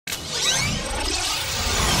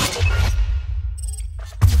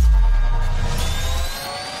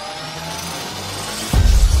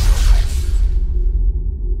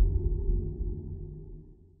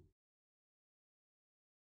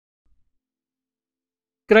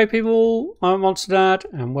G'day people, I'm Monster Dad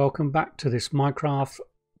and welcome back to this Minecraft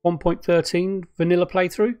 1.13 vanilla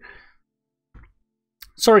playthrough.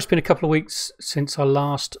 Sorry it's been a couple of weeks since I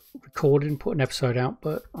last recorded and put an episode out,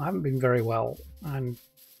 but I haven't been very well and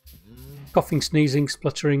coughing, sneezing,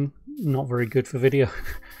 spluttering, not very good for video.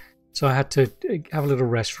 So I had to have a little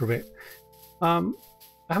rest for a bit. I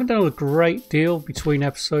haven't done a great deal between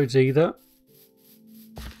episodes either.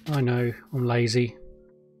 I know, I'm lazy.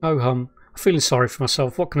 Oh hum. I'm feeling sorry for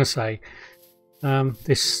myself. What can I say?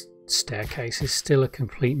 This staircase is still a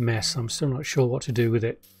complete mess. I'm still not sure what to do with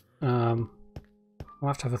it. I'll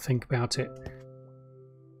have to have a think about it.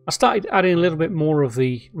 I started adding a little bit more of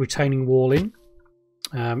the retaining wall in.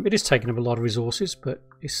 It is taking up a lot of resources, but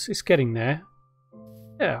it's getting there.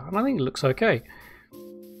 Yeah, and I think it looks okay.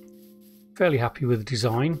 Fairly happy with the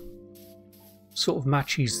design. Sort of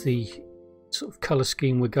matches the sort of colour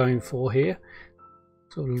scheme we're going for here.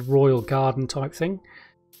 Sort of royal garden type thing.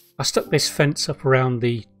 I stuck this fence up around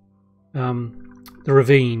the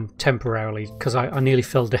ravine temporarily because I nearly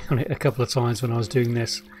fell down it a couple of times when I was doing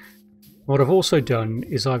this. What I've also done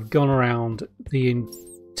is I've gone around the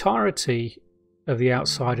entirety of the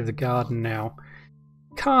outside of the garden now,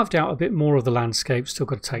 carved out a bit more of the landscape, still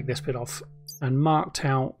got to take this bit off, and marked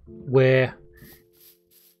out where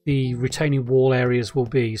the retaining wall areas will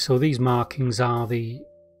be. So these markings are the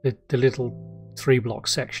little 3-block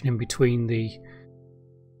section in between the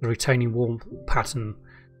retaining wall pattern,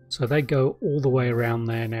 so they go all the way around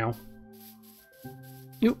there now.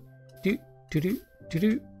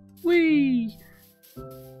 Whee!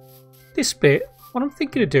 This bit, what I'm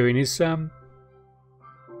thinking of doing is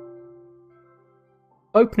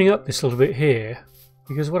opening up this little bit here,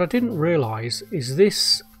 because what I didn't realise is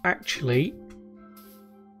this actually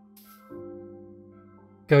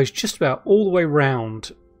goes just about all the way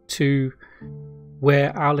round to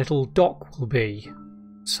where our little dock will be.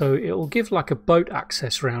 So it will give like a boat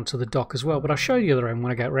access round to the dock as well, but I'll show you the other end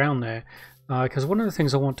when I get round there, because one of the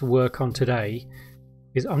things I want to work on today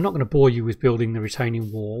is, I'm not going to bore you with building the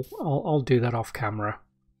retaining wall. I'll do that off camera.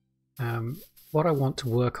 What I want to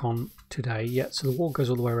work on today, so the wall goes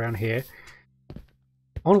all the way around here.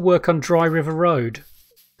 I want to work on Dry River Road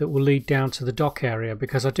that will lead down to the dock area,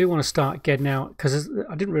 because I do want to start getting out, because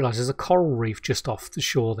I didn't realise there's a coral reef just off the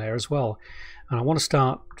shore there as well, and I want to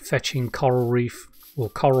start fetching coral reef or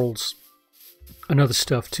corals and other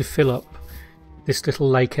stuff to fill up this little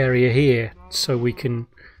lake area here, so we can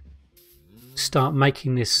start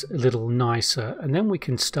making this a little nicer, and then we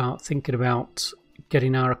can start thinking about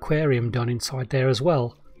getting our aquarium done inside there as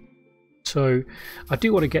well. So I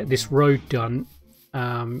do want to get this road done,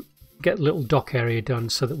 get a little dock area done,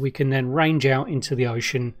 so that we can then range out into the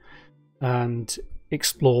ocean and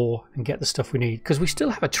explore and get the stuff we need, because we still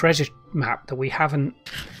have a treasure map that we haven't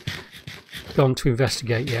gone to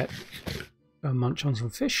investigate yet. Go munch on some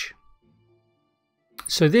fish.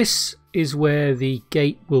 So this is where the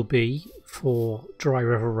gate will be for Dry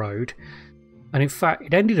River Road, and in fact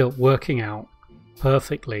it ended up working out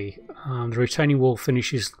perfectly. The retaining wall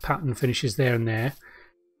pattern finishes there and there,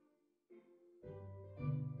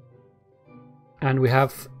 and we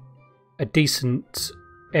have a decent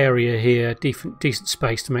area here, decent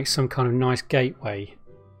space to make some kind of nice gateway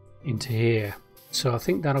into here. So I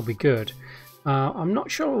think that'll be good. I'm not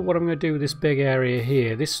sure what I'm going to do with this big area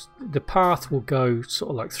here. The path will go sort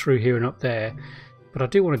of like through here and up there, but I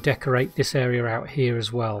do want to decorate this area out here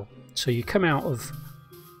as well. So you come out of,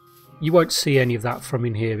 you won't see any of that from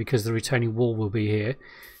in here because the retaining wall will be here.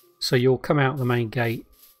 So you'll come out the main gate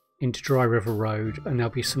into Dry River Road, and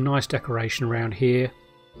there'll be some nice decoration around here.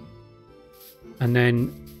 And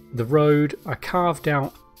then the road, I carved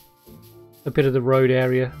out a bit of the road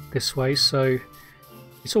area this way, so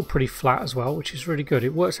it's all pretty flat as well, which is really good.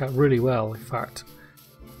 It works out really well, in fact.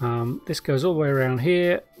 This goes all the way around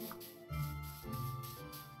here,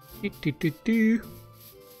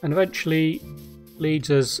 and eventually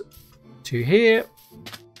leads us to here,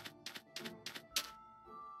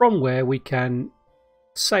 from where we can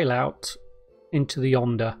sail out into the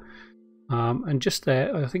yonder, and just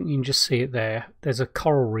there, I think you can just see it there, there's a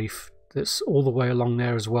coral reef that's all the way along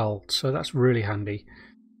there as well, so that's really handy.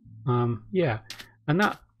 Yeah, and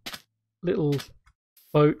that little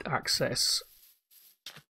boat access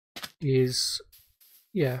is,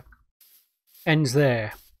 ends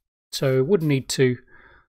there, so wouldn't need to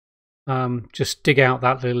just dig out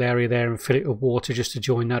that little area there and fill it with water just to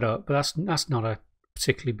join that up, but that's not a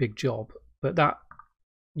particularly big job. But that,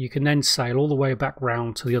 you can then sail all the way back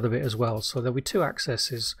round to the other bit as well, so there'll be two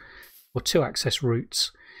accesses, or two access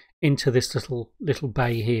routes into this little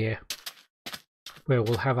bay here, where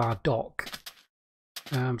we'll have our dock.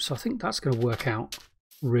 So I think that's going to work out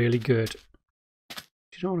really good. Do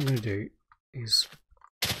you know what I'm going to do? Is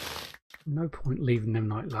no point leaving them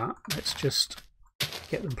like that. Let's just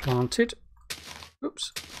get them planted.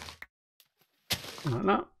 Oops. Like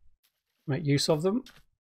that. Make use of them.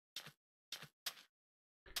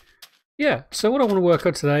 Yeah, so what I want to work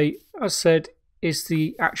on today, as I said, is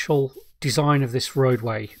the actual design of this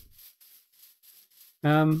roadway.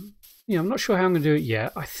 I'm not sure how I'm going to do it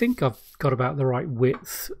yet. I think I've got about the right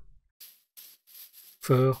width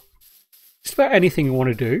for just about anything I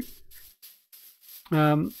want to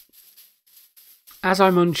do. As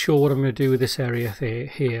I'm unsure what I'm going to do with this area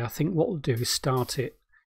here, I think what we'll do is start it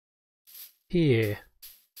here.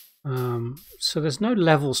 So there's no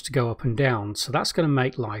levels to go up and down, so that's going to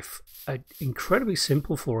make life incredibly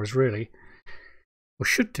simple for us, really, or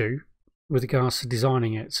should do, with regards to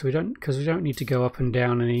designing it. So we don't need to go up and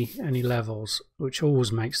down any levels, which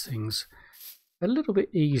always makes things a little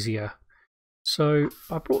bit easier. So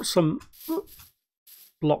I brought some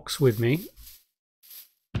blocks with me,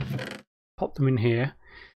 pop them in here.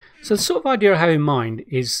 So the sort of idea I have in mind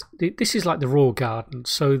is this is like the raw garden.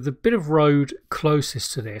 So the bit of road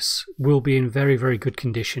closest to this will be in very, very good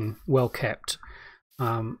condition, well kept,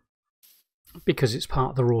 because it's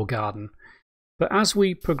part of the raw garden. But as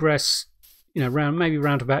we progress, maybe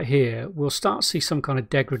round about here, we'll start to see some kind of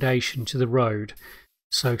degradation to the road.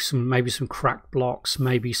 So maybe some cracked blocks,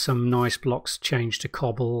 maybe some nice blocks changed to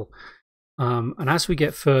cobble. And as we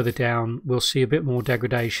get further down, we'll see a bit more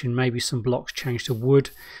degradation, maybe some blocks change to wood,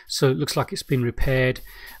 so it looks like it's been repaired,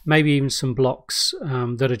 maybe even some blocks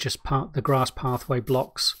that are just the grass pathway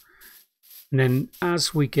blocks. And then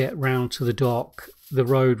as we get round to the dock, the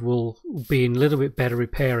road will be in a little bit better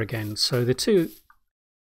repair again. So the two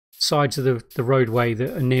sides of the roadway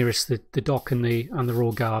that are nearest the dock and the raw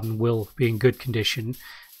garden will be in good condition. And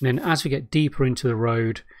then as we get deeper into the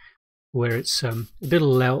road, where it's a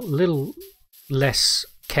little less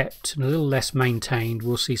kept and a little less maintained,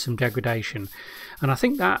 we'll see some degradation. And I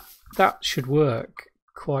think that should work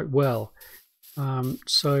quite well.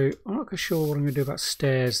 So I'm not sure what I'm going to do about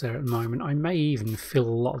stairs there at the moment. I may even fill a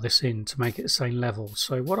lot of this in to make it the same level.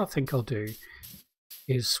 So what I think I'll do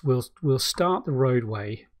is we'll start the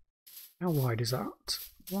roadway. How wide is that?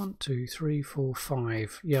 1, 2, 3, 4,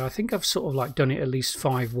 5. Yeah, I think I've sort of like done it at least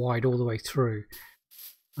 5 wide all the way through.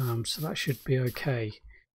 So that should be okay.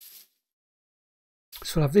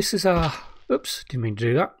 So this is our, oops, didn't mean to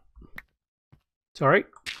do that. Sorry,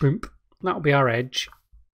 boom. That'll be our edge,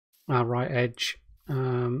 our right edge.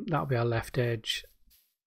 That'll be our left edge.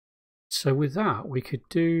 So with that, we could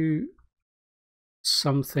do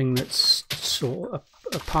something that's sort of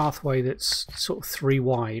a pathway that's sort of 3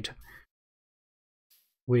 wide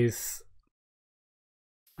with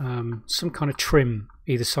some kind of trim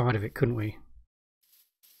either side of it, couldn't we?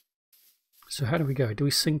 So how do we go? Do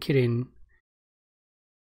we sink it in?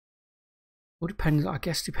 Well, depends. I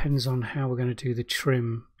guess depends on how we're going to do the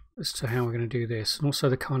trim as to how we're going to do this, and also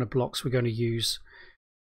the kind of blocks we're going to use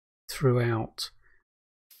throughout.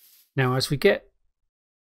 Now, as we get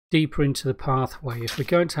deeper into the pathway, if we're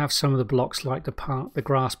going to have some of the blocks like the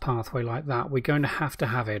grass pathway like that, we're going to have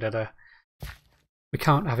it at a. We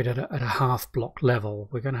can't have it at a half block level.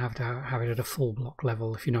 We're going to have it at a full block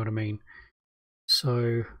level, if you know what I mean.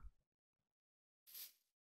 So.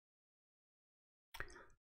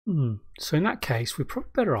 So in that case, we're probably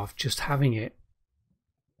better off just having it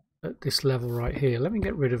at this level right here. Let me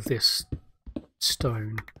get rid of this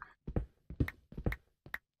stone.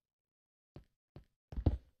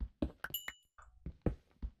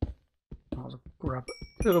 I'll grab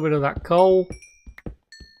a little bit of that coal.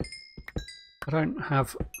 I don't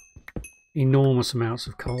have enormous amounts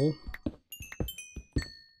of coal.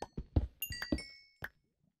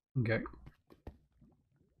 Okay.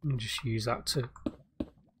 And just use that to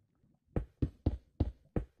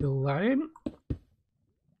fill that in.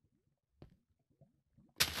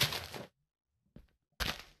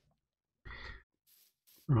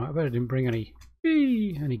 Right, I bet I didn't bring any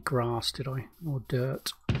grass, did I? Or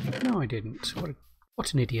dirt? No, I didn't.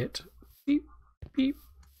 What an idiot. Beep, beep,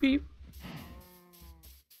 beep.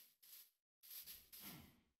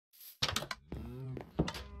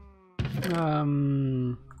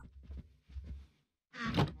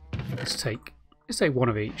 Let's take one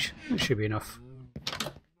of each. That should be enough.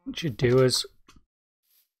 It should do us.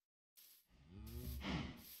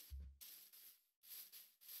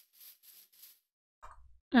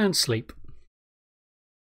 And sleep.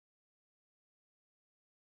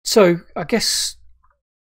 So I guess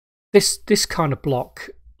this kind of block,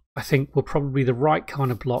 I think, will probably be the right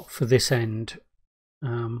kind of block for this end,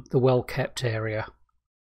 the well-kept area,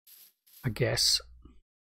 I guess.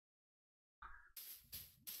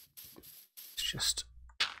 just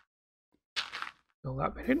fill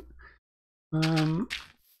that bit in. And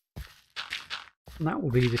that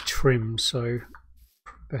will be the trim, so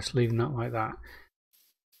best leaving that like that.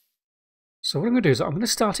 So what I'm going to do is I'm going to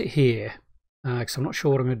start it here, because I'm not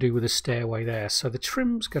sure what I'm going to do with the stairway there. So the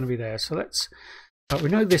trim's going to be there. So let's, we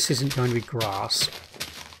know this isn't going to be grass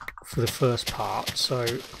for the first part, so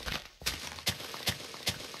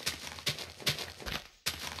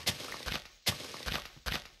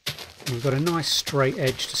we've got a nice straight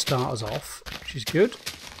edge to start us off, which is good.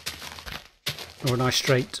 Or a nice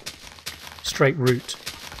straight route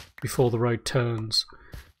before the road turns.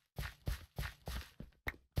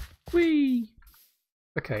 Whee!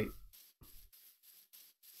 Okay.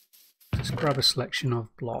 Let's grab a selection of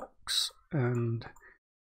blocks and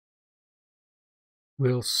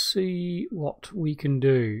we'll see what we can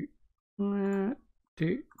do. We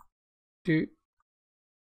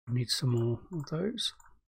need some more of those.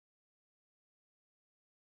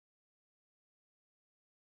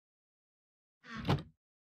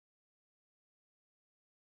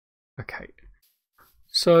 Okay,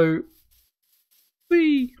 so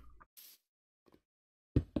I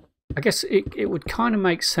guess it would kind of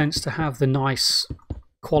make sense to have the nice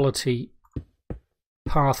quality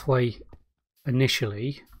pathway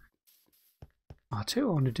initially. I'll tell you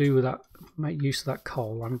what I want to do with that, make use of that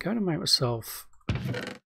coal. I'm going to make myself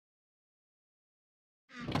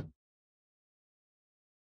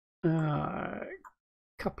a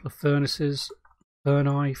couple of furnaces,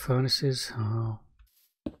 furnaces, oh,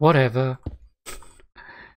 whatever.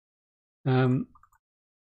 And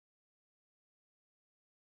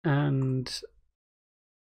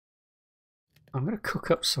I'm going to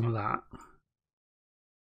cook up some of that,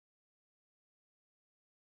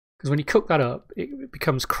 because when you cook that up it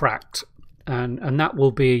becomes cracked, and that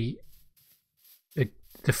will be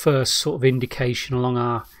the first sort of indication along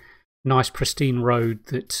our nice pristine road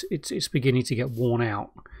that it's beginning to get worn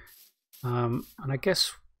out. And I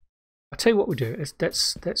guess I'll tell you what we do.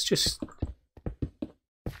 Let's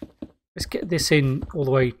get this in all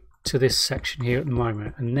the way to this section here at the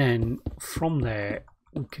moment, and then from there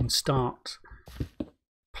we can start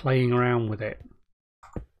playing around with it.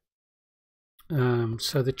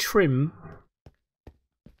 So the trim,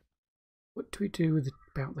 what do we do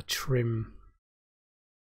about the trim?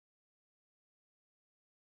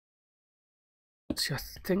 See, I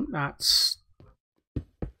think that's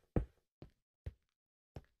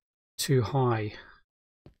too high.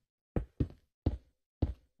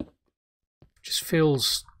 Just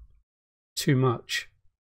feels too much.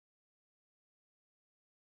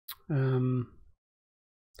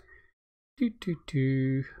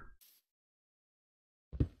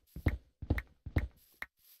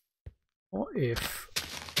 What if?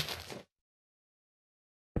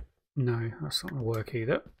 No, that's not going to work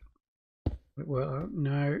either. Well,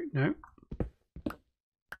 no.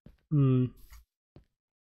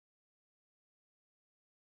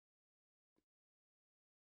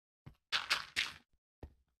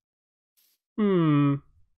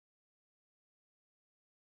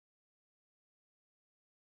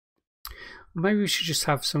 Maybe we should just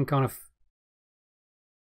have some kind of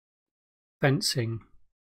fencing.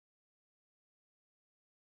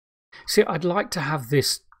 See, I'd like to have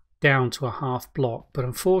this down to a half block, but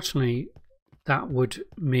unfortunately that would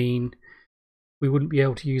mean we wouldn't be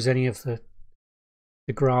able to use any of the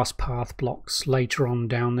grass path blocks later on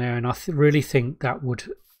down there, and I really think that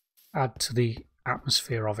would add to the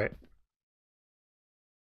atmosphere of it.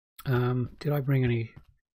 Did I bring any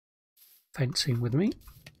fencing with me?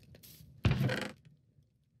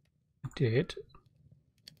 I did.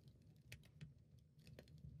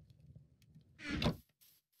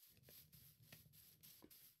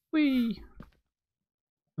 Whee!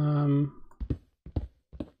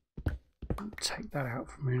 Take that out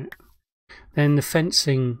for a minute. Then the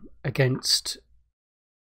fencing against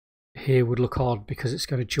here would look odd because it's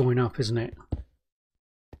going to join up, isn't it?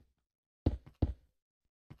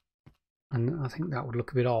 And I think that would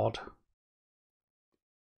look a bit odd.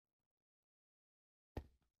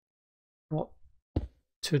 What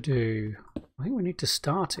to do? I think we need to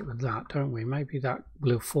start it with that, don't we? Maybe that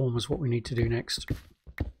will inform us what we need to do next.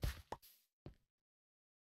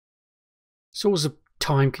 It's always a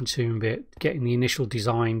time-consuming bit, getting the initial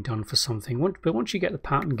design done for something. But once you get the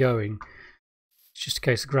pattern going, it's just a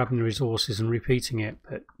case of grabbing the resources and repeating it.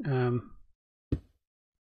 But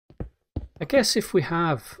I guess if we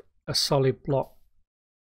have a solid block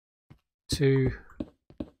to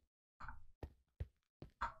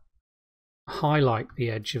highlight the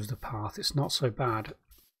edge of the path, it's not so bad.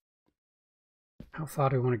 How far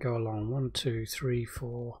do we want to go along? 1, 2, 3,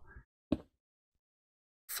 4,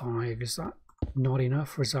 5. Is that not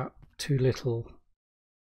enough, or is that too little?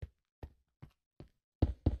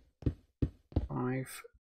 5.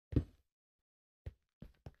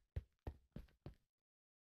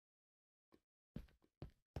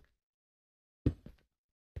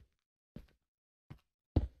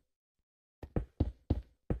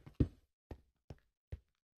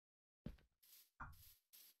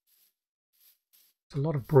 It's a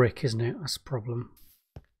lot of brick, isn't it? That's the problem.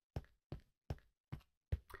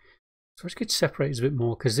 So I just could separate these a bit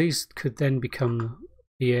more, because these could then become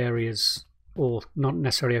the areas, or not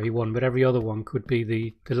necessarily every one, but every other one could be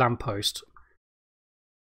the lamppost.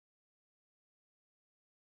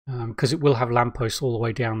 Because it will have lampposts all the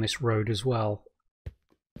way down this road as well.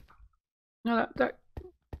 Now that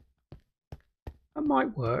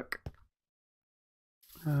might work.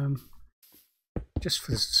 Just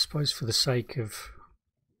for, I suppose, for the sake of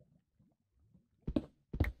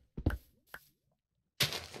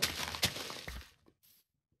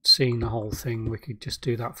seeing the whole thing, we could just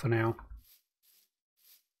do that for now.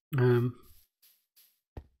 What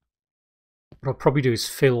I'll probably do is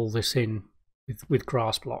fill this in with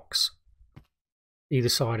grass blocks either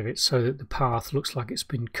side of it, so that the path looks like it's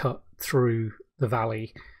been cut through the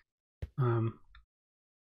valley. I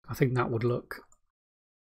think that would look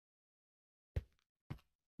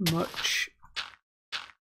much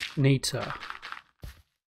neater.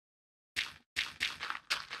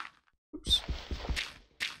 Oops.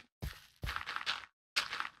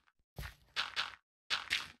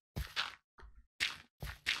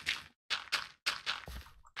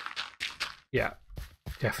 Yeah,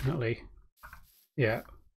 definitely. Yeah.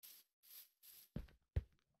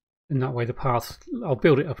 In that way the path, I'll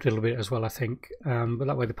build it up a little bit as well, I think, but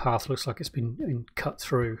that way the path looks like it's been cut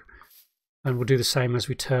through. And we'll do the same as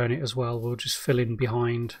we turn it as well. We'll just fill in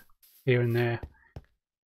behind here and there.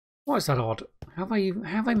 Why is that odd? Have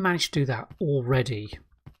I managed to do that already?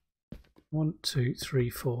 1, 2, 3,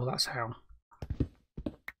 4, that's how.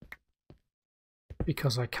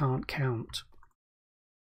 Because I can't count.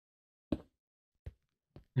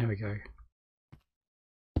 There we go.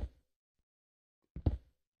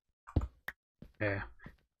 Yeah.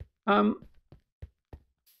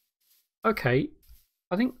 Okay.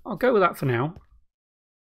 I think I'll go with that for now.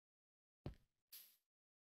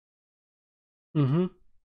 I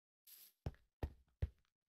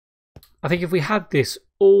think if we had this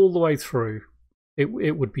all the way through, it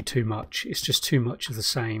would be too much. It's just too much of the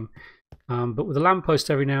same. But with a lamppost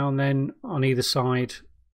every now and then on either side,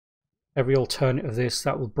 every alternate of this,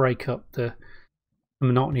 that will break up the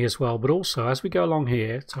monotony as well. But also, as we go along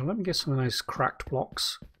here, so let me get some of those cracked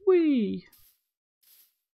blocks. Whee!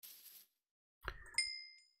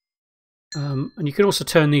 And you can also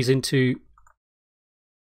turn these into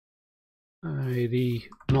the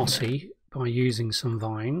mossy by using some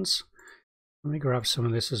vines. Let me grab some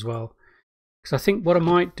of this as well, because I think what I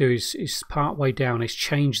might do is part way down is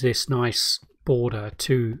change this nice border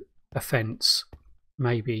to a fence.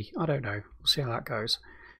 Maybe, I don't know. We'll see how that goes.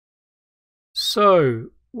 So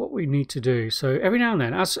what we need to do, so every now and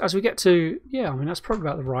then, as we get to, yeah, I mean that's probably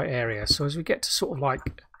about the right area. So as we get to sort of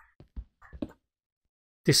like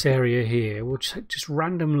this area here, we'll just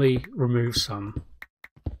randomly remove some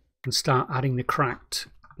and start adding the cracked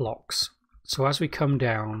blocks. So as we come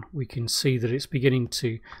down, we can see that it's beginning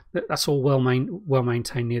to, that's all well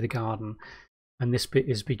maintained near the garden, and this bit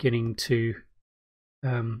is beginning to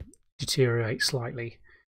deteriorate slightly.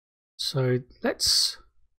 So let's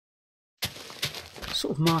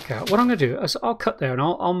sort of mark out. What I'm going to do is I'll cut there and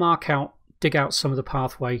I'll mark out, dig out some of the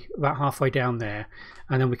pathway about halfway down there,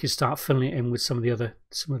 and then we can start filling it in with some of the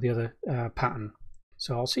other pattern.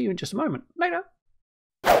 So I'll see you in just a moment. Later.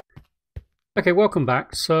 Okay, welcome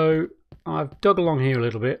back. So I've dug along here a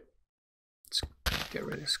little bit. Let's get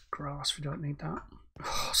rid of this grass. We don't need that.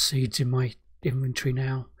 Oh, seeds in my inventory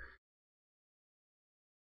now.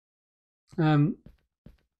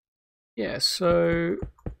 Yeah, so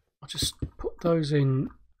I'll just put those in.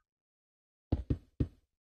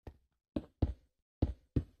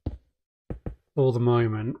 For the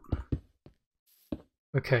moment.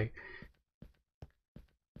 Okay.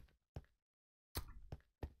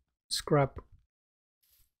 Let's grab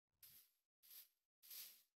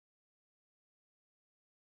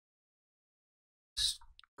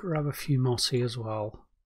a few mossy as well.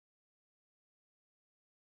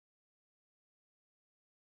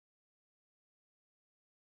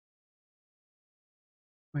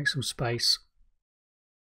 Make some space.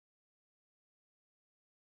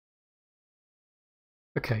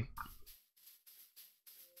 Okay.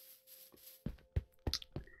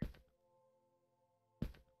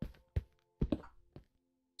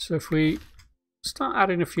 So if we start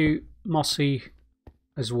adding a few mossy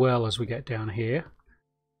as well as we get down here.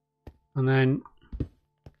 And then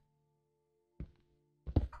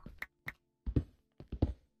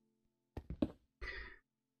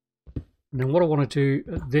what I want to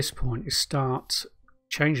do at this point is start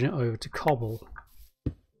changing it over to cobble.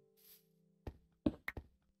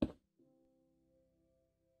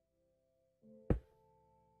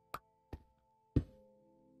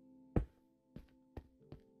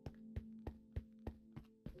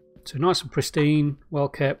 So nice and pristine, well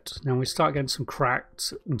kept. Now we start getting some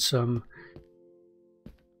cracks and some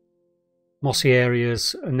mossy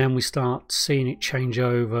areas, and then we start seeing it change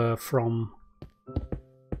over from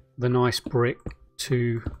the nice brick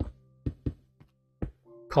to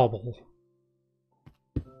cobble.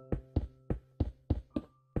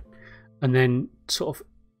 And then sort of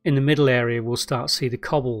in the middle area we'll start to see the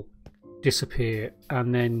cobble disappear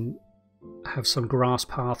and then have some grass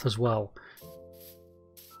path as well.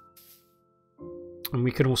 And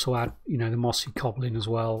we can also add, you know, the mossy cobble in as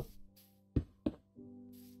well.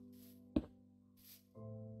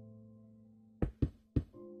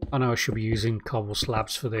 I know I should be using cobble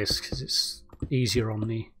slabs for this because it's easier on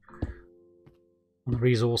the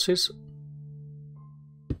resources.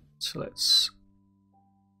 So let's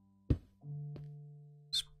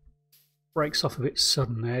breaks off a bit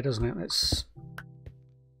sudden there, doesn't it? Let's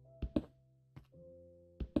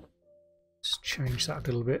change that a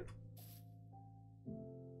little bit.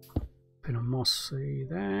 Pin a mossy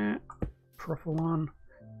there, proper one.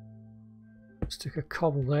 Stick a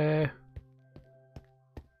cobble there.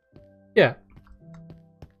 Yeah.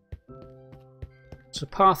 So the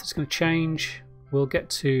path is going to change. We'll get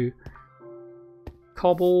to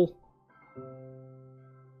cobble.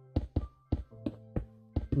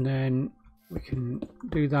 And then we can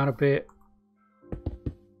do that a bit.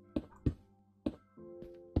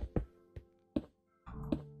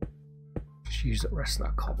 Just use the rest of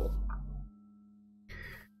that cobble.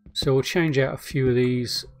 So we'll change out a few of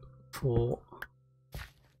these for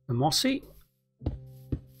the mossy.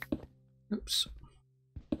 Oops.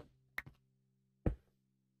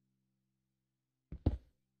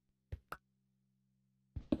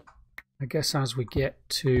 I guess as we get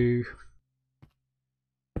to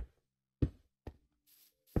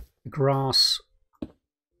the grass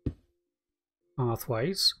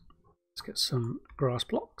pathways, let's get some grass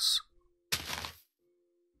blocks.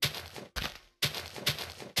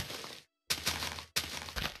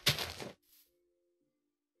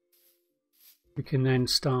 We can then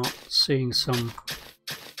start seeing some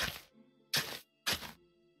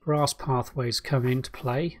grass pathways come into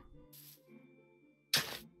play.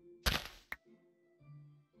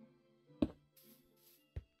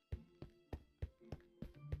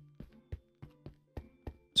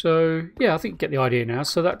 So yeah, I think you get the idea now.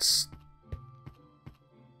 So that's,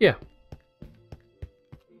 yeah.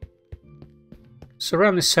 So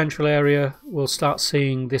around this central area we'll start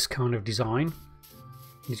seeing this kind of design.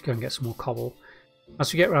 Need to go and get some more cobble.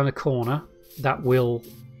 As we get around the corner, that will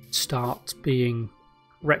start being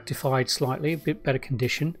rectified slightly, a bit better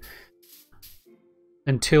condition,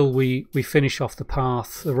 until we finish off the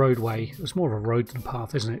path, the roadway. It was more of a road than a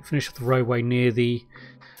path, isn't it? Finish off the roadway near the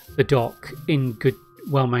dock in good,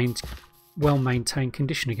 well-maintained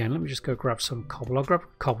condition again. Let me just go grab some cobble. I'll grab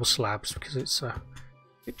cobble slabs because it's a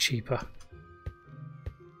bit cheaper.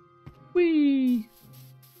 Whee!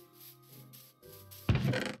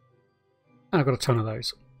 And I've got a ton of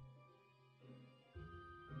those.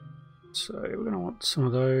 So we're going to want some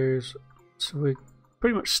of those. So we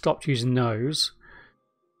pretty much stopped using those.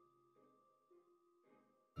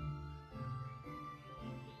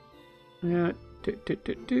 Yeah, Yep,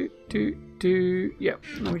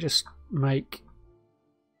 let me just make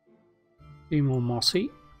a few more mossy.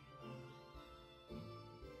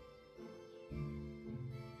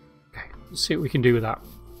 Okay, let's see what we can do with that.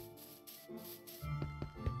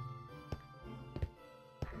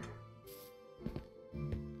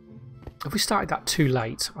 Have we started that too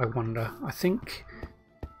late, I wonder? I think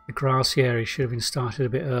the grassy area should have been started a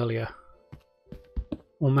bit earlier.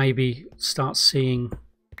 Or maybe start seeing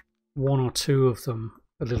one or two of them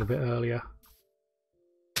a little bit earlier.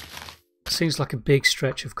 Seems like a big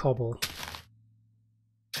stretch of cobble.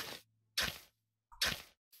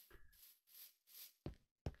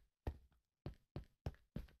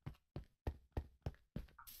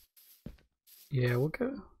 Yeah, we'll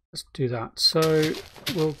go. Let's do that. So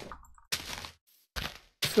we'll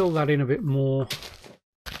fill that in a bit more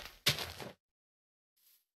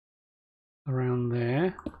around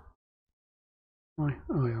there. Oh yeah,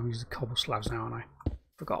 I'm using the cobble slabs now, aren't I?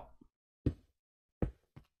 Forgot.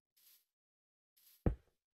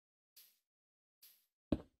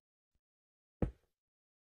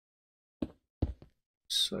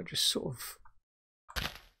 So just sort of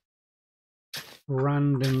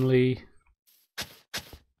randomly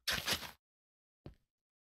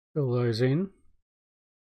fill those in.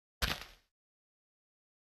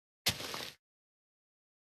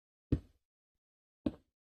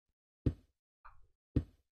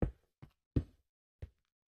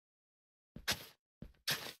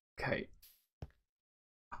 Okay.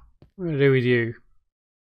 What am I going to do with you?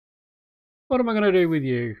 What am I going to do with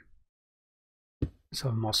you? So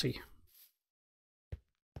mossy.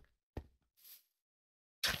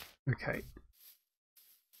 Okay.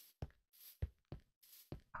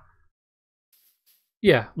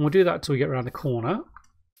 Yeah, we'll do that till we get around the corner.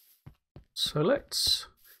 So let's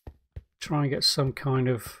try and get some kind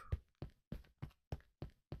of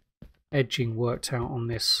edging worked out on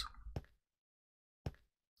this.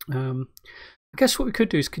 I guess what we could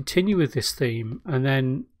do is continue with this theme and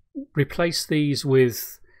then replace these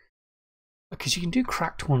with, because you can do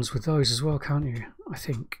cracked ones with those as well, can't you? I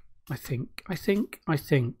think.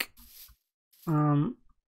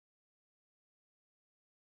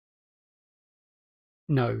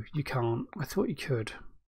 No, you can't. I thought you could.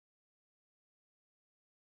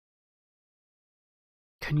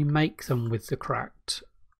 Can you make them with the cracked?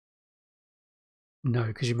 No,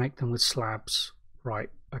 because you make them with slabs. Right,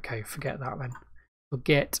 okay, forget that then.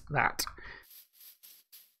 Forget that.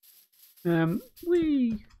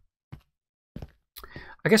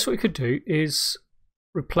 I guess what we could do is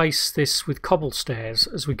replace this with cobble stairs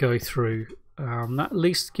as we go through. That at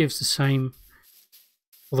least gives the same,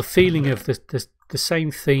 or the feeling of the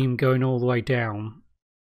same theme going all the way down.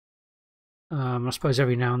 I suppose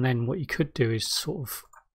every now and then what you could do is sort of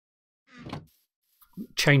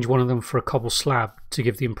change one of them for a cobble slab to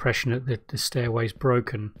give the impression that the stairway is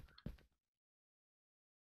broken.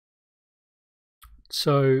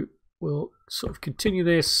 So we'll sort of continue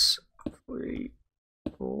this. 3,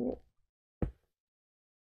 4.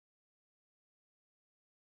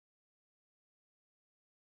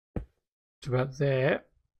 It's about there.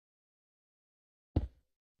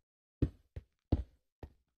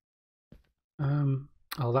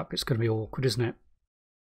 Oh, that bit's going to be awkward, isn't it?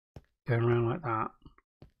 Going around like that.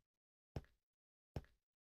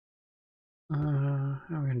 How are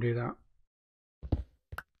we going to do that?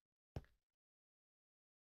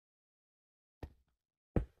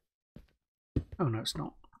 Oh no, it's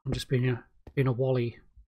not. I'm just being a wally.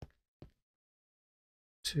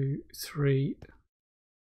 2, 3,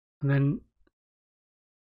 and then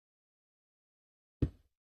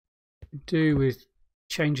do with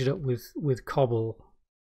change it up with cobble.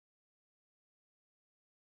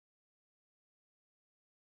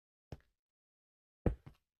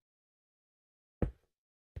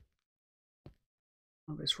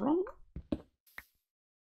 Oh, it's wrong.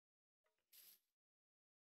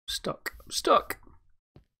 Stuck. I'm stuck.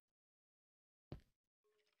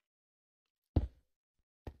 I'm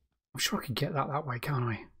sure I could get that way, can't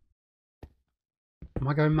I? Am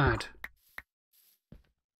I going mad?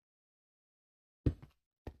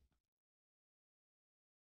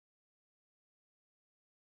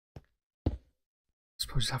 I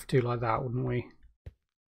suppose we'd have to do like that, wouldn't we?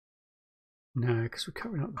 No, because we're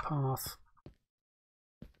covering up the path.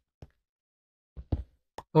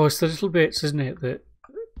 Oh, it's the little bits, isn't it? That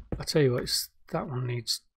I tell you what, it's that one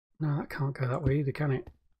needs. No, that can't go that way either, can it?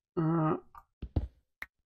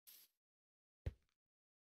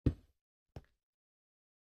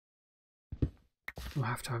 We'll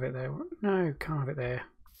have to have it there. No, can't have it there.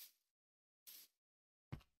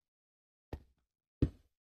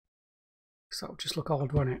 Because that'll just look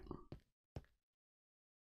odd, won't it?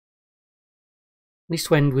 Needs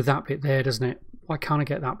to end with that bit there, doesn't it? Why can't I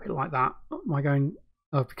get that bit like that? Am I going?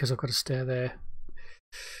 Oh, because I've got a stair there.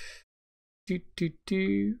 Keep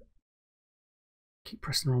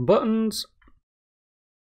pressing the wrong buttons.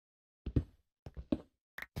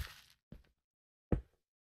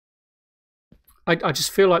 I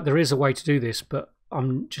just feel like there is a way to do this, but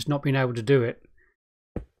I'm just not being able to do it.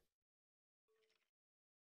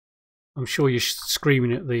 I'm sure you're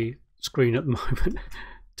screaming at the screen at the moment,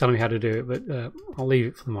 telling me how to do it, but I'll leave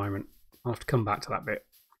it for the moment. I'll have to come back to that bit.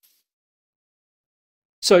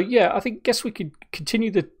 So yeah, I guess we could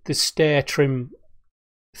continue the stair trim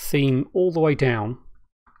theme all the way down,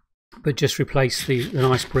 but just replace the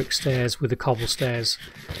nice brick stairs with the cobble stairs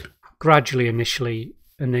gradually initially,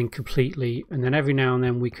 and then completely, and then every now and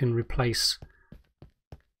then we can replace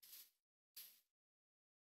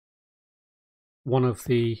one of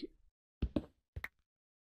the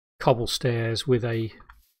cobble stairs with a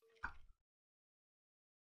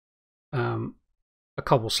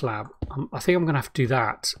cobble slab. I think I'm going to have to do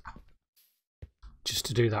that just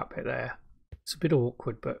to do that bit there. It's a bit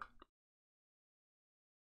awkward, but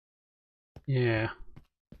yeah.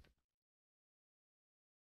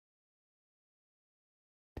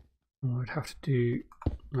 I'd have to do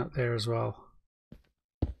that there as well.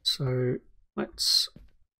 So let's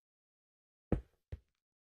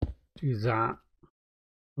do that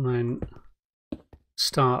and then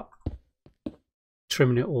start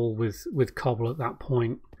trimming it all with cobble at that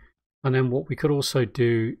point. And then what we could also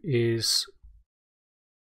do is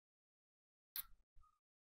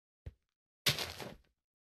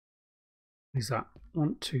that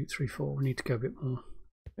 1, 2, 3, 4. We need to go a bit more.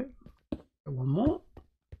 Okay. One more.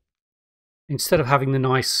 Instead of having the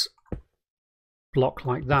nice block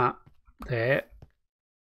like that there,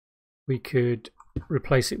 we could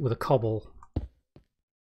replace it with a cobble.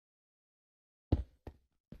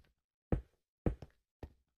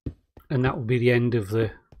 And that will be the end of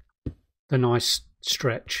the nice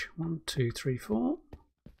stretch. 1, 2, 3, 4.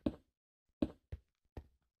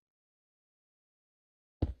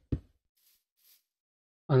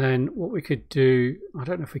 And then what we could do, I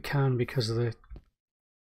don't know if we can because of the,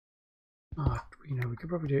 you know, we could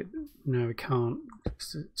probably do it. No, we can't.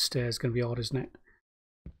 The stair's going to be odd, isn't it?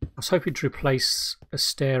 I was hoping to replace a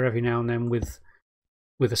stair every now and then with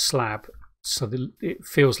a slab, so that it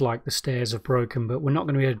feels like the stairs have broken. But we're not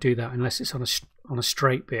going to be able to do that unless it's on a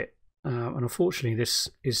straight bit. And unfortunately, this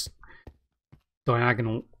is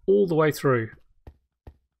diagonal all the way through.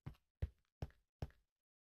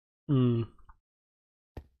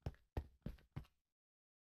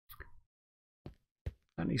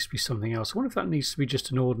 That needs to be something else. I wonder if that needs to be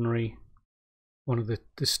just an ordinary one of the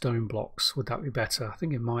stone blocks. Would that be better? I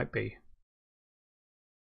think it might be.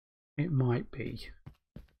 It might be.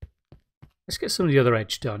 Let's get some of the other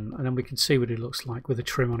edge done, and then we can see what it looks like with a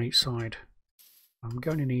trim on each side. I'm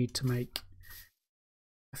going to need to make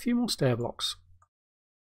a few more stair blocks.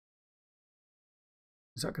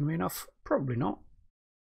 Is that going to be enough? Probably not.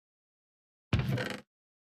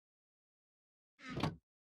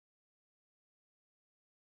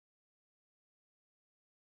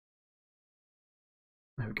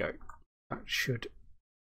 There we go. That should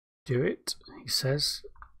do it, he says,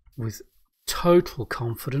 with total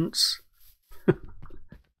confidence.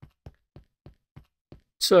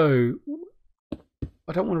 So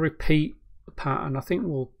I don't want to repeat the pattern. I think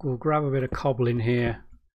we'll grab a bit of cobble in here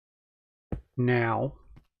now.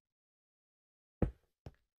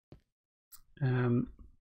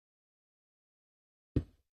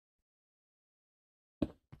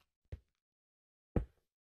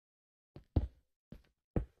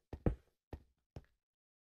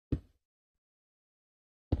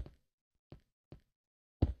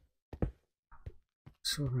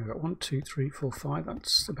 So we've got 1, 2, 3, 4, 5.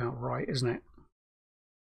 That's about right, isn't it?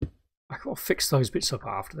 I'll fix those bits up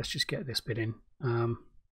after. Let's just get this bit in.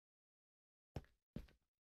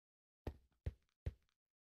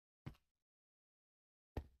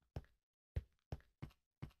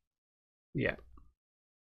 Yeah.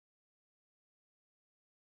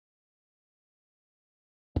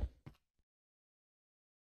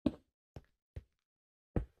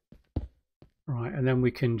 Right, and then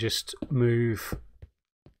we can just move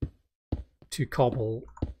to cobble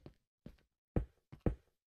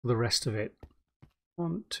the rest of it.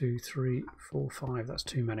 1, 2, 3, 4, 5. That's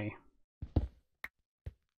too many.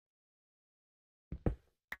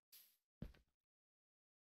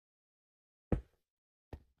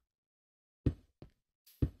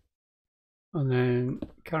 And then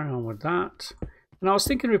carry on with that. And I was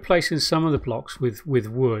thinking of replacing some of the blocks with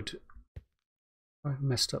wood. I've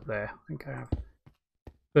messed up there. I think I have.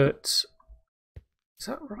 But is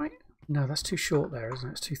that right? No, that's too short there, isn't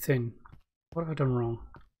it? It's too thin. What have I done wrong?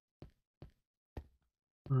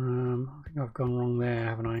 I think I've gone wrong there,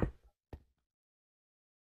 haven't I?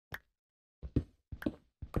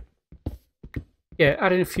 Yeah,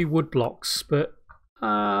 adding a few wood blocks, but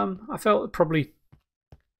I felt probably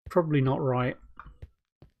not right.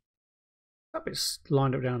 That bit's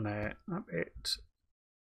lined up down there. That bit.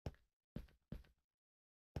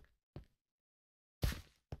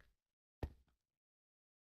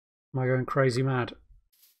 Am I going crazy mad?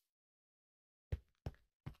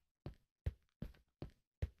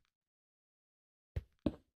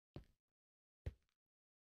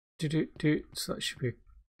 So that should be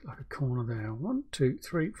like a corner there. 1, 2,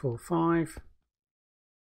 3, 4, 5.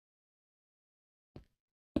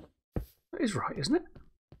 That is right, isn't it?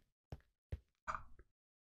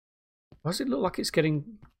 Why does it look like it's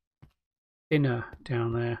getting thinner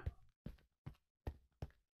down there?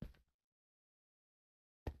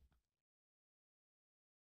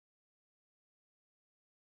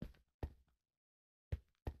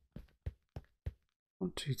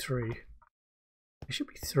 One, two, three. It should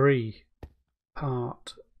be 3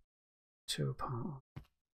 apart, 2 apart.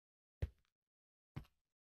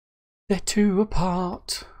 They're 2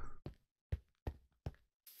 apart.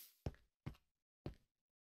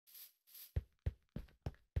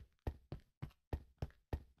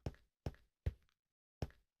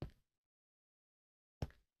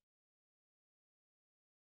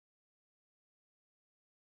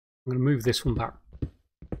 I'm going to move this one back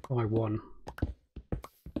by 1.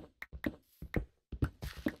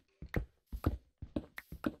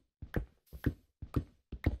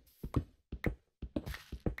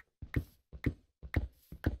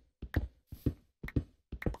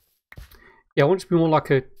 Yeah, I want it to be more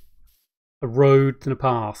like a road than a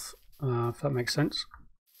path, if that makes sense.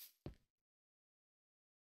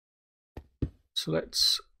 So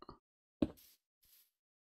let's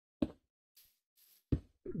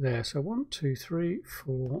there. So 1, 2, 3,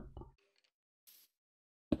 4,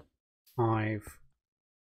 5.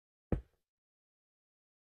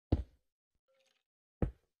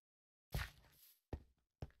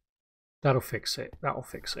 That'll fix it. That'll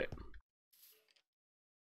fix it.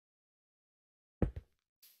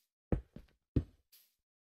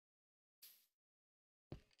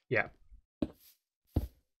 Yeah.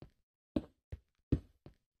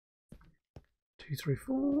 2, 3,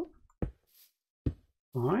 4,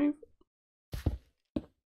 5.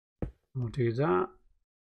 We'll do that,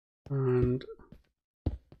 and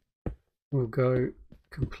we'll go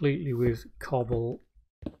completely with cobble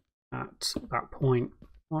at that point.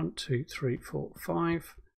 1, 2, 3, 4,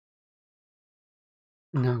 5.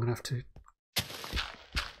 And now I'm going to have to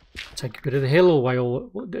take a bit of the hill all the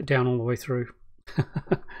way down all the way through.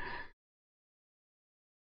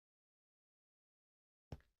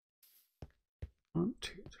 1,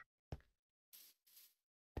 2,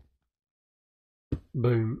 3.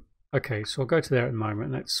 Boom. Okay, so I'll go to there at the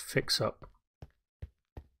moment. Let's fix up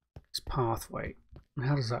this pathway.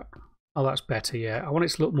 How does that? Oh, that's better. Yeah, I want it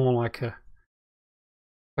to look more like a,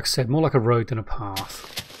 like I said, more like a road than a path.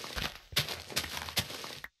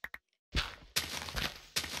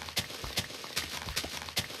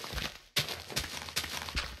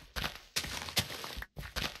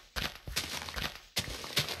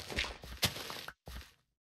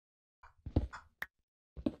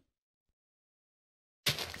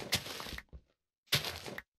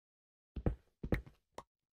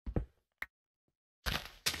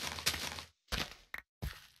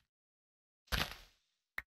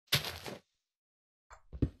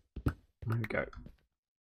 There we go.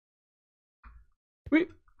 Whee!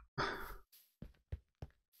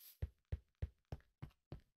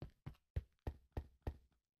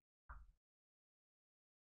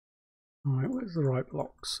 Alright, where's the right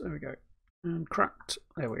blocks? There we go. And cracked.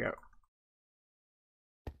 There we go.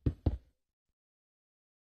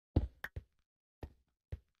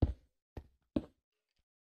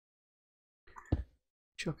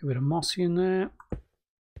 Chuck a bit of mossy in there.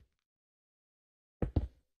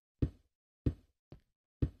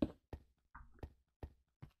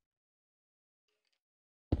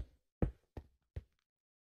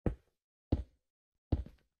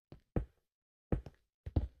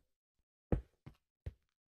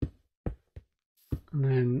 And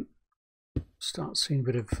then start seeing a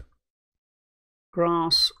bit of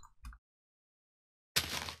grass.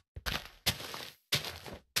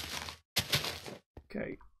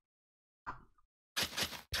 Okay.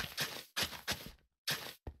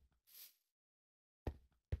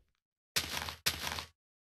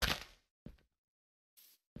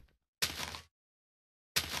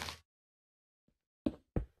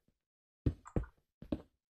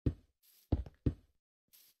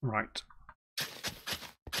 Right.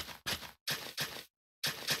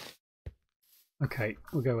 Okay,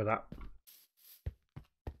 we'll go with that.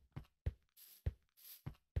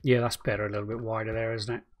 Yeah, that's better. A little bit wider there,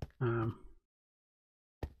 isn't it?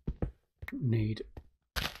 Need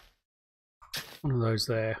one of those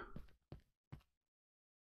there.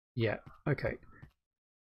 Yeah, okay.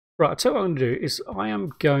 Right, I'll tell you what I'm going to do is I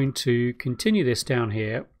am going to continue this down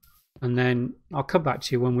here, and then I'll come back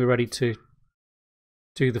to you when we're ready to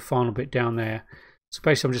do the final bit down there. So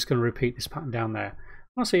basically I'm just going to repeat this pattern down there.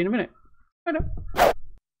 I'll see you in a minute. Bye.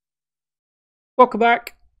 Welcome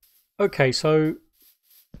back. Okay, so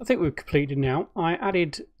I think we've completed now. I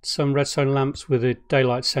added some redstone lamps with a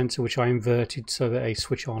daylight sensor, which I inverted so that they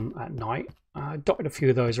switch on at night. I dotted a few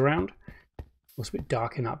of those around. It's a bit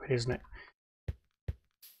dark in that bit, isn't it?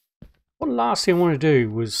 One last thing I want to do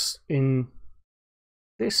was in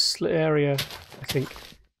this area, I think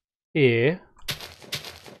here,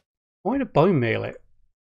 I want to bone meal it.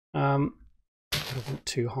 I don't want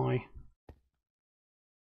too high.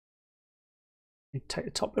 You take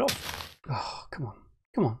the top bit off. Oh, come on.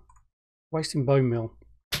 Come on. Wasting bone meal.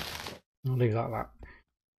 I'll leave that like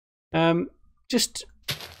that. Just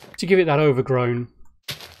to give it that overgrown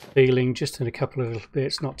feeling, just in a couple of little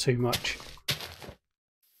bits, not too much.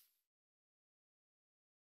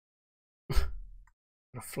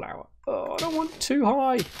 A flower. Oh, I don't want it too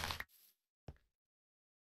high.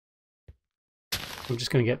 I'm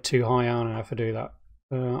just going to get too high, aren't I, if I do that?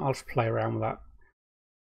 I'll just play around with that.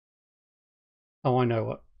 Oh, I know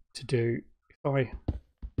what to do. If I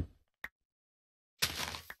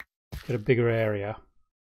get a bigger area.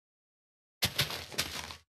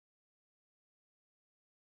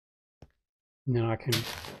 And then I can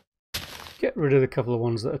get rid of the couple of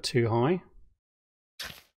ones that are too high.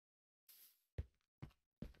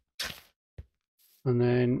 And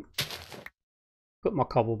then put my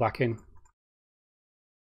cobble back in.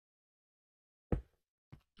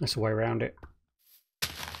 That's the way around it.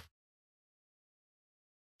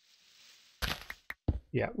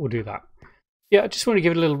 Yeah, we'll do that. Yeah, I just want to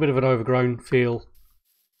give it a little bit of an overgrown feel.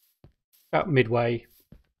 About midway.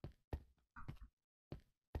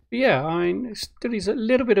 But yeah, I mean, it still needs a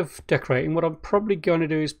little bit of decorating. What I'm probably going to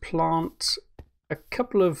do is plant a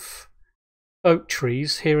couple of oak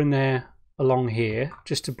trees here and there along here,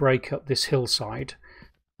 just to break up this hillside.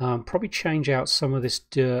 Probably change out some of this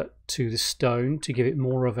dirt to the stone to give it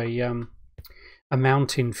more of a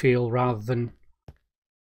mountain feel rather than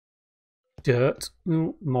dirt.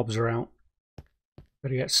 Ooh, mobs are out.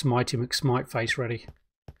 Better get Smitey McSmiteface ready.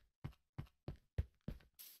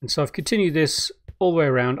 And so I've continued this all the way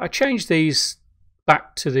around. I changed these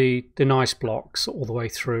back to the nice blocks all the way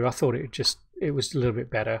through. I thought it was a little bit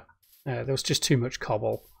better. There was just too much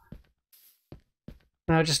cobble.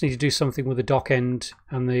 And I just need to do something with the dock end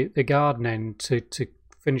and the garden end to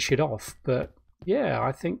finish it off. But yeah,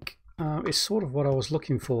 I think it's sort of what I was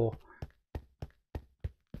looking for.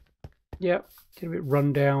 Yeah, get a bit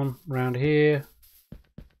run down around here.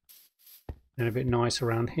 And a bit nice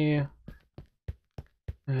around here.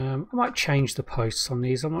 I might change the posts on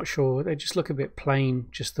these. I'm not sure. They just look a bit plain,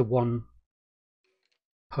 just the one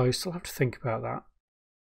post. I'll have to think about that.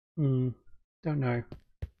 Don't know.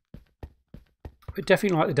 But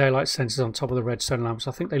definitely like the daylight sensors on top of the redstone lamps.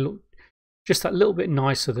 I think they look just that little bit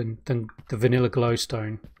nicer than the vanilla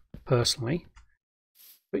glowstone, personally.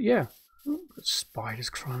 But yeah, got spiders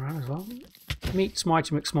crying around as well. Meet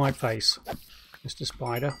Smitey McSmiteface, Mr.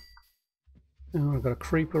 Spider. Oh, I've got a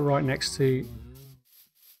creeper right next to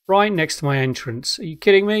my entrance. Are you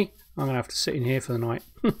kidding me? I'm gonna have to sit in here for the night.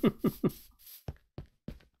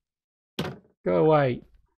 Go away.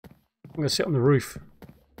 I'm gonna sit on the roof.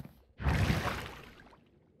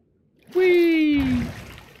 Whee!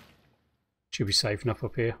 Should be safe enough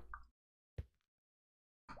up here.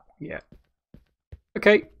 Yeah.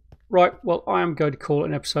 Okay. Right. Well, I am going to call it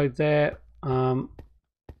an episode there. I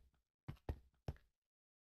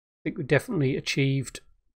think we definitely achieved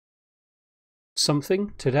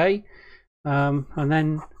something today. And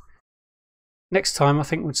then next time I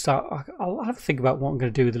think we'll start. I'll have to think about what I'm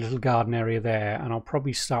going to do with the little garden area there, and I'll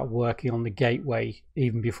probably start working on the gateway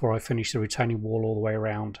even before I finish the retaining wall all the way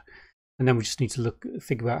around. And then we just need to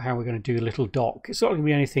think about how we're going to do a little dock. It's not going to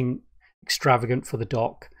be anything extravagant for the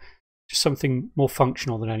dock, just something more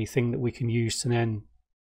functional than anything that we can use to then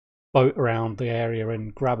boat around the area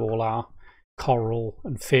and grab all our coral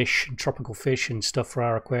and fish and tropical fish and stuff for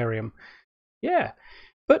our aquarium. Yeah,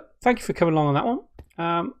 but thank you for coming along on that one.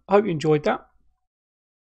 I hope you enjoyed that.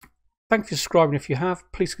 Thank you for subscribing if you have.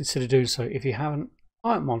 Please consider doing so if you haven't.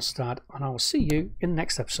 I'm Monstad, and I will see you in the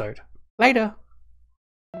next episode. Later!